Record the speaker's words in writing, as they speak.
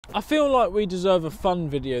I feel like we deserve a fun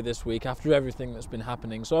video this week after everything that's been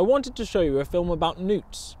happening, so I wanted to show you a film about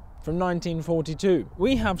newts from 1942.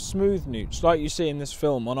 We have smooth newts, like you see in this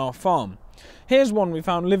film, on our farm. Here's one we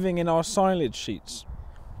found living in our silage sheets.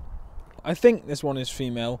 I think this one is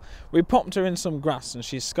female. We popped her in some grass and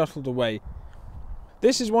she's scuttled away.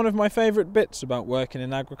 This is one of my favourite bits about working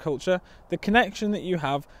in agriculture, the connection that you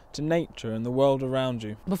have to nature and the world around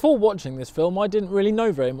you. Before watching this film, I didn't really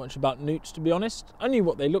know very much about newts, to be honest. I knew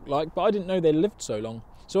what they looked like, but I didn't know they lived so long.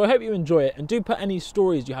 So I hope you enjoy it, and do put any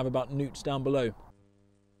stories you have about newts down below.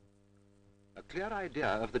 A clear idea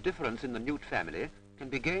of the difference in the newt family can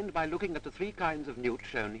be gained by looking at the three kinds of newt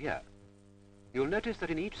shown here. You'll notice that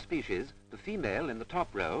in each species, the female in the top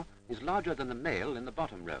row is larger than the male in the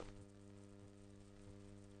bottom row.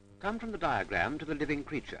 Come from the diagram to the living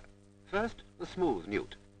creature. First, the smooth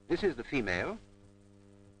newt. This is the female,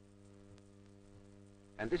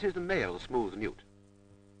 and this is the male smooth newt.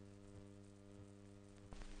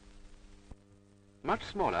 Much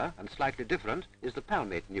smaller and slightly different is the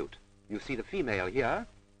palmate newt. You see the female here,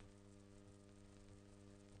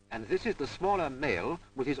 and this is the smaller male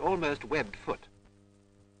with his almost webbed foot.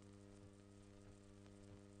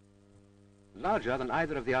 Larger than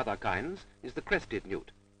either of the other kinds is the crested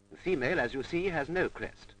newt. The female, as you see, has no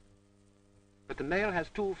crest, but the male has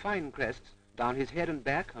two fine crests down his head and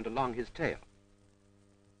back and along his tail.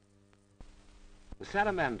 The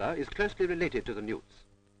salamander is closely related to the newts.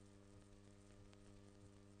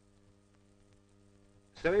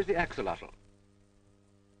 So is the axolotl.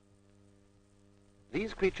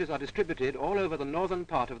 These creatures are distributed all over the northern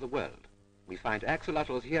part of the world. We find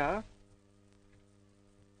axolotls here.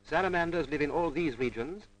 Salamanders live in all these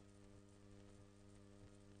regions.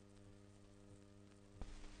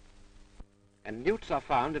 And newts are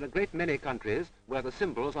found in a great many countries where the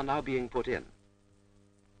symbols are now being put in.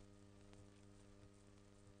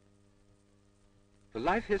 The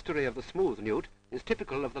life history of the smooth newt is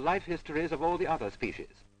typical of the life histories of all the other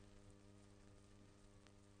species.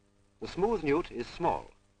 The smooth newt is small.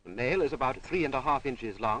 The male is about 3½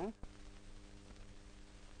 inches long.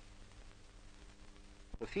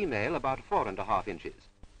 The female about 4½ inches.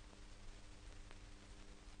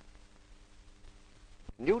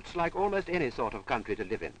 Newts like almost any sort of country to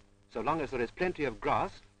live in, so long as there is plenty of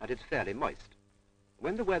grass and it's fairly moist.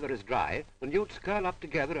 When the weather is dry, the newts curl up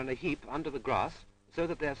together in a heap under the grass so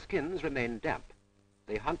that their skins remain damp.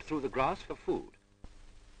 They hunt through the grass for food.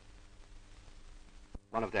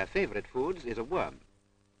 One of their favorite foods is a worm.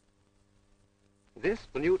 This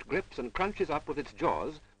the newt grips and crunches up with its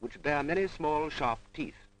jaws, which bear many small, sharp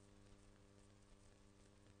teeth.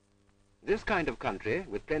 This kind of country,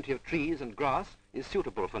 with plenty of trees and grass, is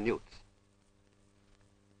suitable for newts.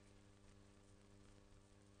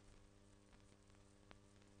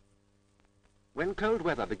 When cold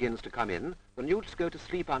weather begins to come in, the newts go to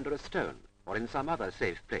sleep under a stone or in some other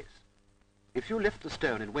safe place. If you lift the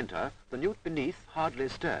stone in winter, the newt beneath hardly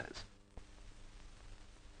stirs.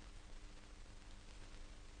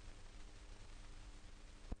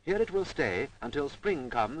 Here it will stay until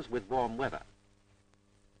spring comes with warm weather.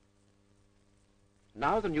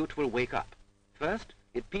 Now the newt will wake up. First,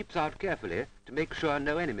 it peeps out carefully to make sure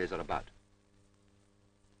no enemies are about.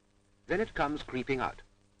 Then it comes creeping out.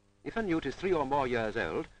 If a newt is 3 or more years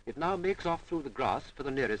old, it now makes off through the grass for the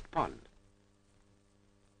nearest pond.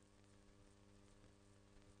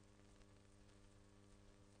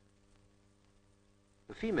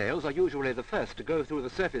 The females are usually the first to go through the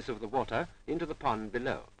surface of the water into the pond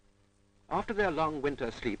below. After their long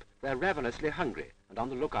winter sleep, they're ravenously hungry and on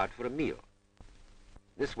the lookout for a meal.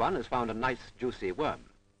 This one has found a nice, juicy worm.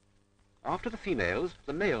 After the females,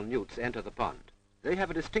 the male newts enter the pond. They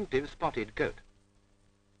have a distinctive spotted coat.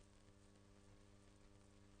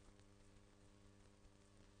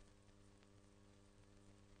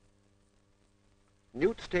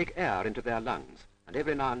 Newts take air into their lungs, and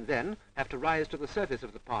every now and then have to rise to the surface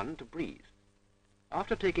of the pond to breathe.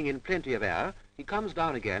 After taking in plenty of air, he comes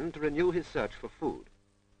down again to renew his search for food.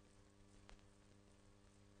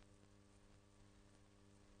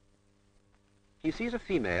 He sees a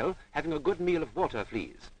female having a good meal of water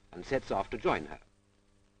fleas and sets off to join her.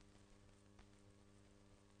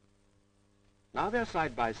 Now they're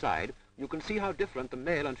side by side, you can see how different the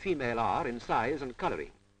male and female are in size and colouring.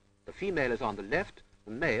 The female is on the left,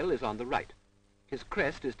 the male is on the right. His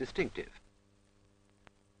crest is distinctive.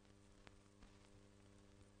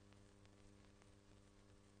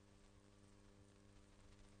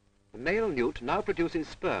 The male newt now produces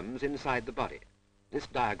sperms inside the body. This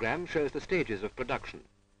diagram shows the stages of production.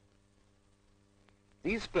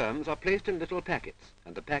 These sperms are placed in little packets,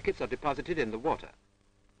 and the packets are deposited in the water.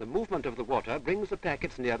 The movement of the water brings the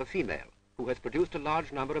packets near the female, who has produced a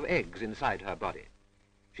large number of eggs inside her body.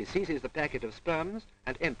 She seizes the packet of sperms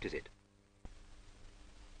and empties it.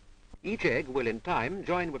 Each egg will in time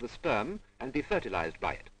join with the sperm and be fertilized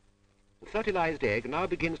by it. The fertilized egg now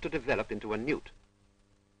begins to develop into a newt.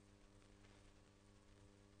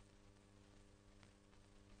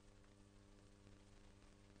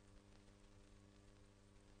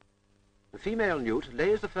 The female newt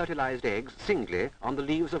lays the fertilized eggs singly on the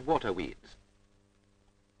leaves of water weeds.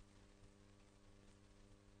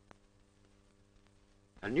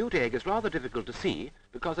 A newt egg is rather difficult to see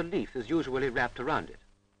because a leaf is usually wrapped around it.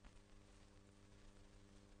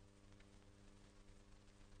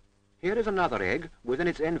 Here is another egg within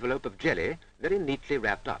its envelope of jelly, very neatly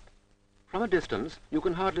wrapped up. From a distance, you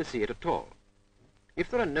can hardly see it at all. If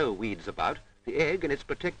there are no weeds about, the egg and its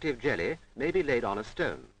protective jelly may be laid on a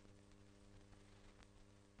stone.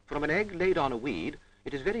 From an egg laid on a weed,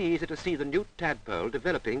 it is very easy to see the newt tadpole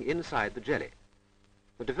developing inside the jelly.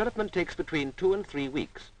 The development takes between 2 and 3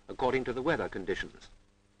 weeks, according to the weather conditions.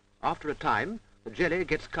 After a time, the jelly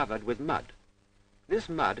gets covered with mud. This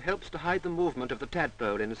mud helps to hide the movement of the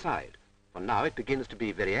tadpole inside, for now it begins to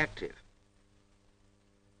be very active.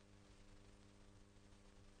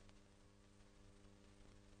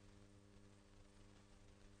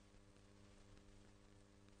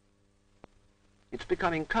 It's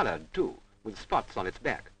becoming colored, too, with spots on its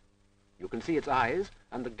back. You can see its eyes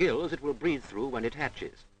and the gills it will breathe through when it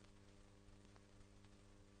hatches.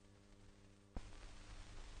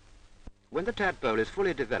 When the tadpole is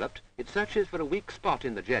fully developed, it searches for a weak spot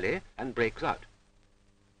in the jelly and breaks out.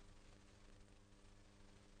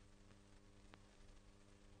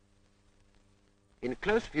 In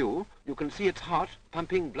close view, you can see its heart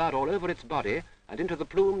pumping blood all over its body and into the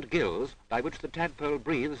plumed gills by which the tadpole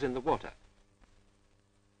breathes in the water.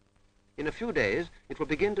 In a few days, it will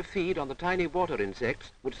begin to feed on the tiny water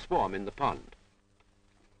insects which swarm in the pond.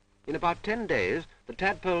 In about 10 days, the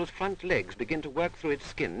tadpole's front legs begin to work through its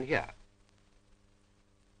skin here.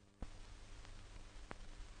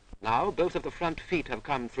 Now both of the front feet have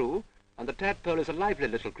come through, and the tadpole is a lively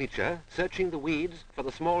little creature, searching the weeds for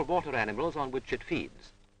the small water animals on which it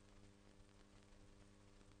feeds.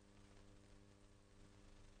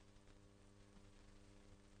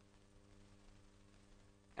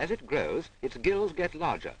 As it grows, its gills get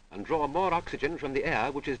larger and draw more oxygen from the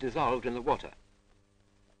air which is dissolved in the water.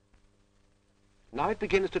 Now it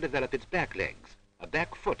begins to develop its back legs. A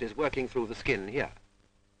back foot is working through the skin here.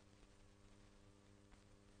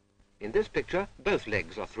 In this picture, both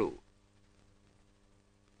legs are through.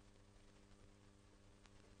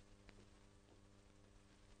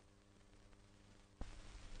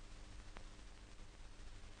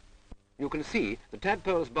 You can see the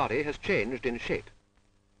tadpole's body has changed in shape.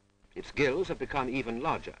 Its gills have become even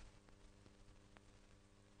larger.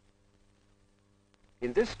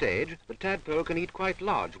 In this stage, the tadpole can eat quite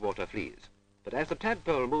large water fleas, but as the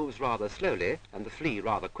tadpole moves rather slowly and the flea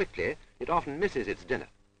rather quickly, it often misses its dinner.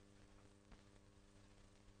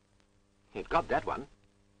 It got that one.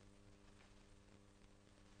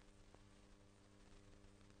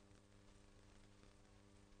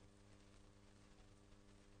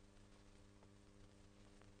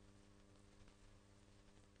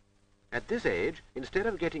 At this age, instead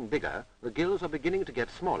of getting bigger, the gills are beginning to get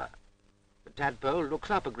smaller. The tadpole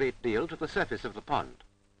looks up a great deal to the surface of the pond.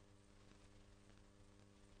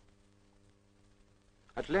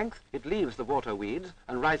 At length, it leaves the water weeds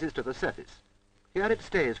and rises to the surface. Here it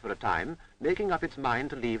stays for a time, making up its mind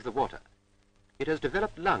to leave the water. It has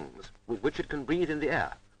developed lungs with which it can breathe in the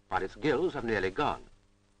air, while its gills have nearly gone.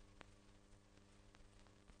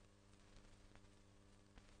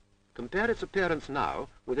 Compare its appearance now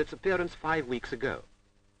with its appearance 5 weeks ago.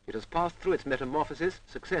 It has passed through its metamorphosis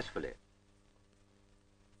successfully.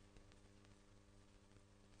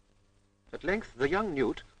 At length, the young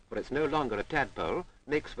newt, for it's no longer a tadpole,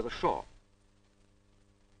 makes for the shore.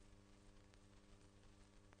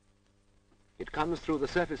 It comes through the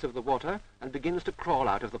surface of the water and begins to crawl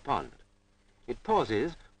out of the pond. It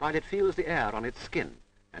pauses while it feels the air on its skin,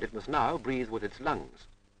 and it must now breathe with its lungs.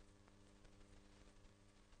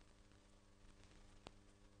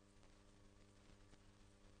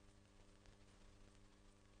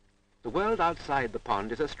 The world outside the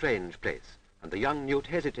pond is a strange place, and the young newt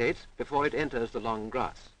hesitates before it enters the long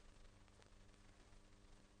grass.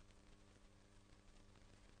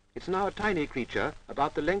 It's now a tiny creature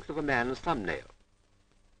about the length of a man's thumbnail.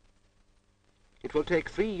 It will take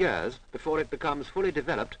 3 years before it becomes fully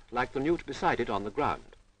developed like the newt beside it on the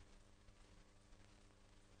ground.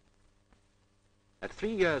 At 3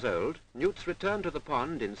 years old, newts return to the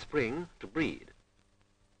pond in spring to breed.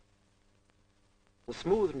 The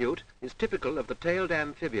smooth newt is typical of the tailed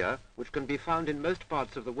amphibia which can be found in most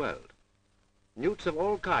parts of the world. Newts of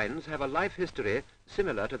all kinds have a life history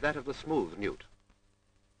similar to that of the smooth newt.